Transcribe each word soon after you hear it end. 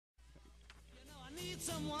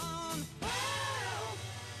someone. Well,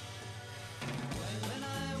 when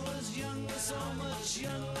I was younger, so much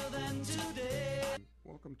younger than today.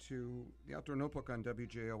 Welcome to the Outdoor Notebook on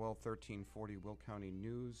WJOL 1340, Will County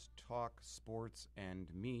News, Talk, Sports, and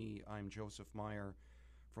me. I'm Joseph Meyer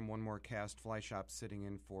from One More Cast Fly Shop, sitting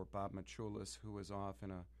in for Bob Maciulis, who is off in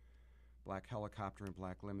a black helicopter and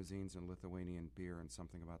black limousines and Lithuanian beer and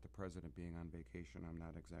something about the president being on vacation. I'm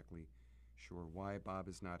not exactly sure why Bob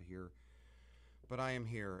is not here, but I am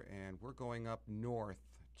here, and we're going up north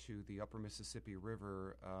to the upper Mississippi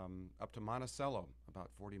River, up to Monticello, about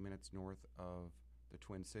 40 minutes north of the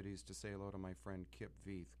Twin Cities, to say hello to my friend Kip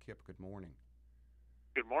Veith. Kip, good morning.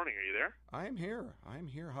 Good morning. Are you there? I am here.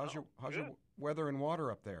 How's your weather and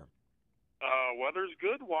water up there? Weather's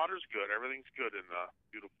good. Water's good. Everything's good in the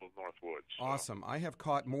beautiful North Woods. So. Awesome. I have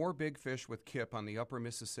caught more big fish with Kip on the upper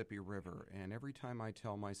Mississippi River, and every time I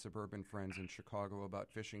tell my suburban friends in Chicago about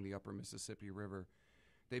fishing the upper Mississippi River,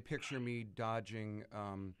 they picture me dodging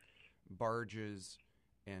barges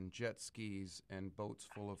and jet skis and boats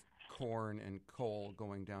full of corn and coal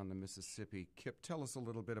going down the Mississippi. Kip, tell us a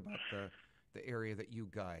little bit about the area that you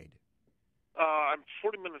guide. I'm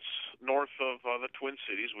 40 minutes north of the Twin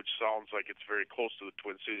Cities, which sounds like it's very close to the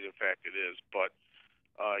Twin Cities. In fact, it is. But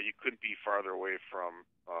you couldn't be farther away from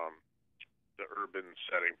the urban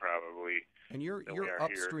setting, probably. And you're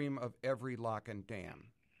upstream of every lock and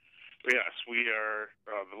dam. Yes, we are.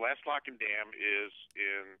 The last lock and dam is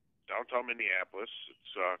in downtown Minneapolis.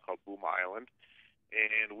 It's called Boom Island.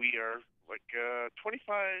 And we are like 25,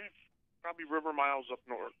 probably river miles up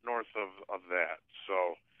north of that.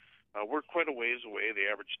 So we're quite a ways away. The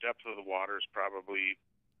average depth of the water is probably,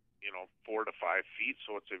 4 to 5 feet.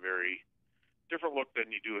 So it's a very different look than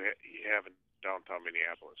you have in downtown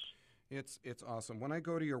Minneapolis. It's awesome. When I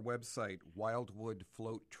go to your website,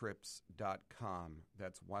 wildwoodfloattrips.com,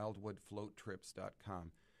 that's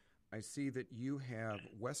wildwoodfloattrips.com, I see that you have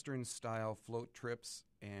Western-style float trips,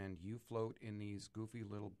 and you float in these goofy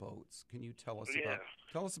little boats. Can you tell us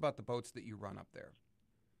about the boats that you run up there?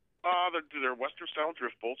 They're Western-style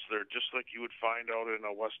drift boats. They're just like you would find out in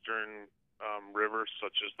a Western river,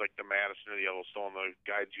 such as like the Madison or the Yellowstone. The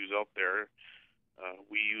guides use out there.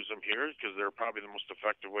 We use them here because they're probably the most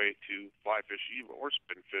effective way to fly fish or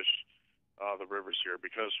spin fish the rivers here,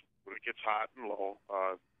 because when it gets hot and low,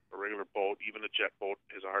 a regular boat, even a jet boat,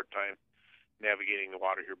 has a hard time navigating the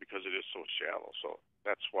water here because it is so shallow. So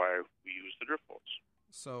that's why we use the drift boats.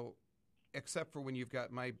 So, except for when you've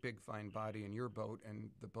got my big fine body in your boat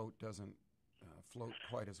and the boat doesn't float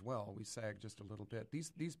quite as well, we sag just a little bit.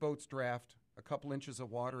 These boats draft a couple inches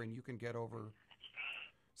of water and you can get over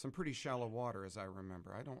some pretty shallow water, as I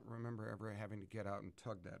remember. I don't remember ever having to get out and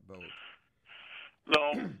tug that boat.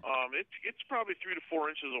 No, it's probably 3 to 4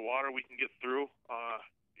 inches of water we can get through,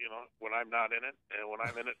 when I'm not in it, and when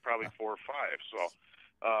I'm in it, probably 4 or 5. So,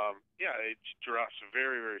 it drafts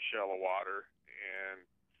very, very shallow water, and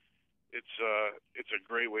it's a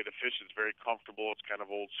great way to fish. It's very comfortable. It's kind of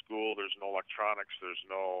old school. There's no electronics. There's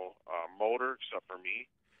no motor except for me.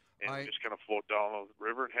 And you just kind of float down the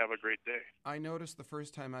river and have a great day. I noticed the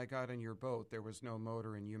first time I got in your boat, there was no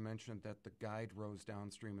motor, and you mentioned that the guide rows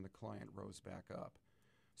downstream and the client rows back up.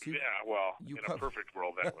 So in a perfect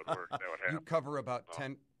world, that would work. That would happen. You cover about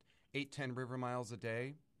 10 river miles a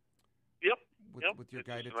day? Yep. With your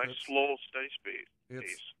guided trips? It's a nice, slow, steady speed.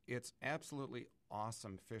 It's absolutely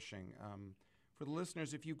awesome fishing. For the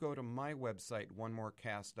listeners, if you go to my website,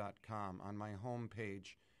 onemorecast.com, on my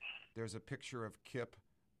homepage, there's a picture of Kip.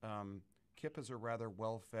 Kip is a rather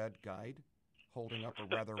well-fed guide holding up a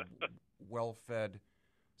rather well-fed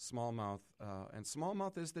smallmouth, and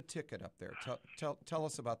smallmouth is the ticket up there. Tell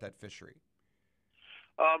us about that fishery.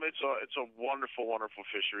 It's a wonderful, wonderful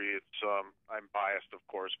fishery. It's I'm biased, of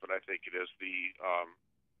course, but I think it is the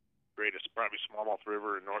greatest, probably smallmouth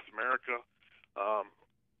river in North America.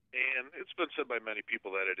 And it's been said by many people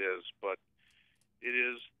that it is, but it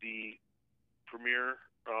is the premier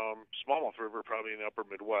smallmouth river probably in the upper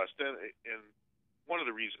Midwest. And one of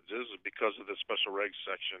the reasons is because of the special regs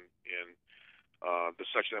section in the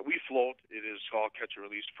section that we float. It is all catch and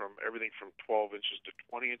release from everything from 12 inches to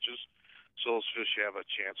 20 inches. So those fish have a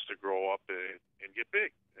chance to grow up and get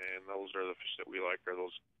big. And those are the fish that we like, are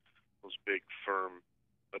those big, firm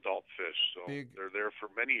adult fish. So they're there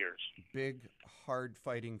for many years. Big,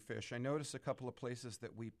 hard-fighting fish. I noticed a couple of places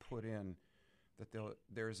that we put in that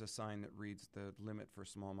there's a sign that reads the limit for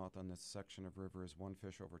smallmouth on this section of river is one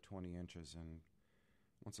fish over 20 inches. And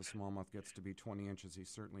once a smallmouth gets to be 20 inches, he's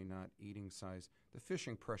certainly not eating size. The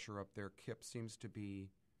fishing pressure up there, Kip, seems to be,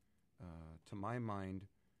 to my mind,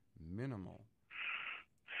 minimal.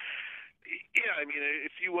 Yeah, I mean,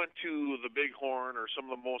 if you went to the Bighorn or some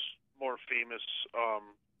of the more famous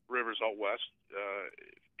rivers out west,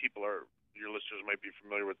 your listeners might be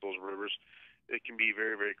familiar with those rivers. It can be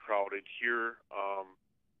very, very crowded. Here,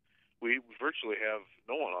 we virtually have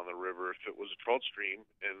no one on the river. If it was a trout stream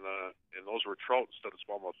and those were trout instead of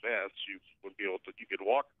smallmouth bass, you could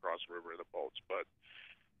walk across the river in the boats. But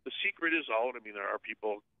the secret is out. I mean, there are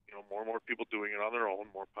people, more and more people doing it on their own,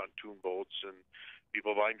 more pontoon boats and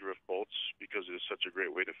people buying drift boats because it is such a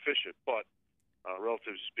great way to fish it. But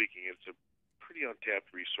relatively speaking, it's a pretty untapped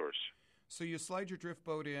resource. So you slide your drift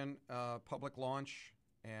boat in, public launch,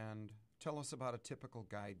 and tell us about a typical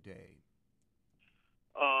guide day.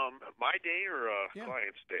 My day or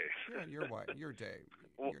client's day? Yeah, your day.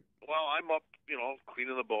 Well, I'm up,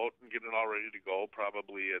 cleaning the boat and getting it all ready to go.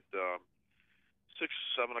 Probably at 6,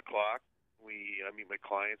 7 o'clock. I meet my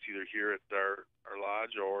clients either here at our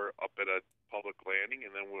lodge or up at a public landing,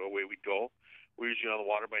 and then away we go. We're usually on the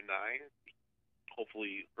water by 9,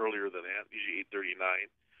 hopefully earlier than that, usually 8:30, 9.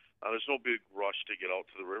 There's no big rush to get out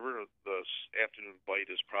to the river. The afternoon bite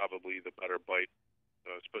is probably the better bite,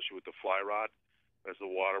 especially with the fly rod. As the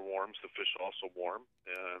water warms, the fish also warm,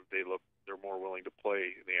 and they're more willing to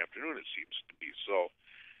play in the afternoon, it seems to be. So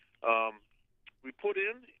we put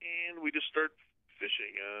in, and we just start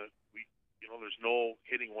fishing. There's no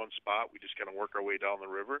hitting one spot. We just kind of work our way down the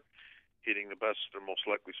river, hitting the best and most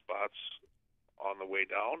likely spots on the way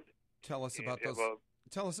down. Tell us about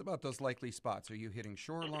those likely spots. Are you hitting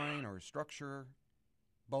shoreline or structure?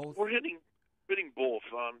 Both? We're hitting both.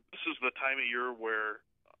 This is the time of year where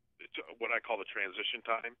it's what I call the transition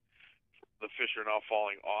time. The fish are now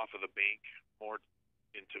falling off of the bank more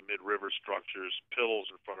into mid-river structures, pillows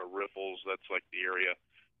in front of riffles. That's like the area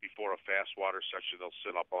before a fast water section. They'll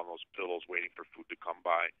sit up on those pillows waiting for food to come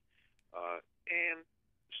by. And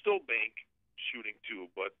still bank shooting too,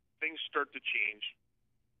 but things start to change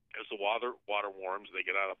as the water warms. They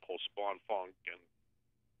get out of post-spawn funk, and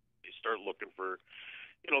they start looking for,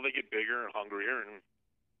 they get bigger and hungrier, and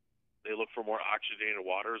they look for more oxygenated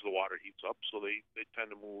water as the water heats up, so they tend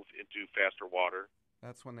to move into faster water.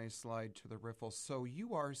 That's when they slide to the riffles. So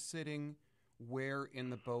you are sitting where in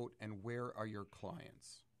the boat, and where are your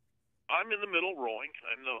clients? I'm in the middle rowing.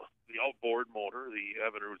 I'm the outboard motor, the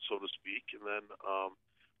Evinrude, so to speak, and then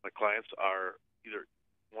my clients are either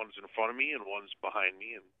one's in front of me and one's behind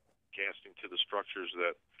me and casting to the structures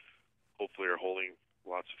that hopefully are holding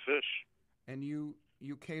lots of fish. And you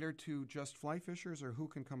cater to just fly fishers, or who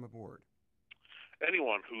can come aboard?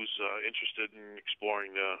 Anyone who's interested in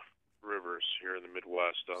exploring the rivers here in the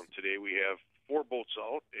Midwest. Today we have 4 boats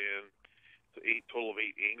out, and total of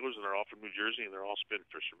 8 anglers, and they're all from New Jersey, and they're all spin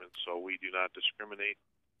fishermen, so we do not discriminate.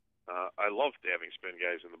 I love having spin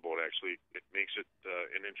guys in the boat, actually. It makes it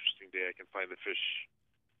an interesting day. I can find the fish,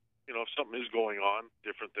 if something is going on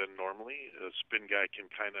different than normally, a spin guy can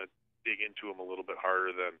kind of dig into them a little bit harder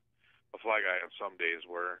than a fly guy on some days,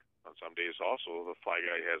 where on some days also the fly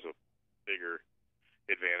guy has a bigger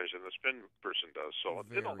advantage than the spin person does. So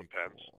it all depends. Cool.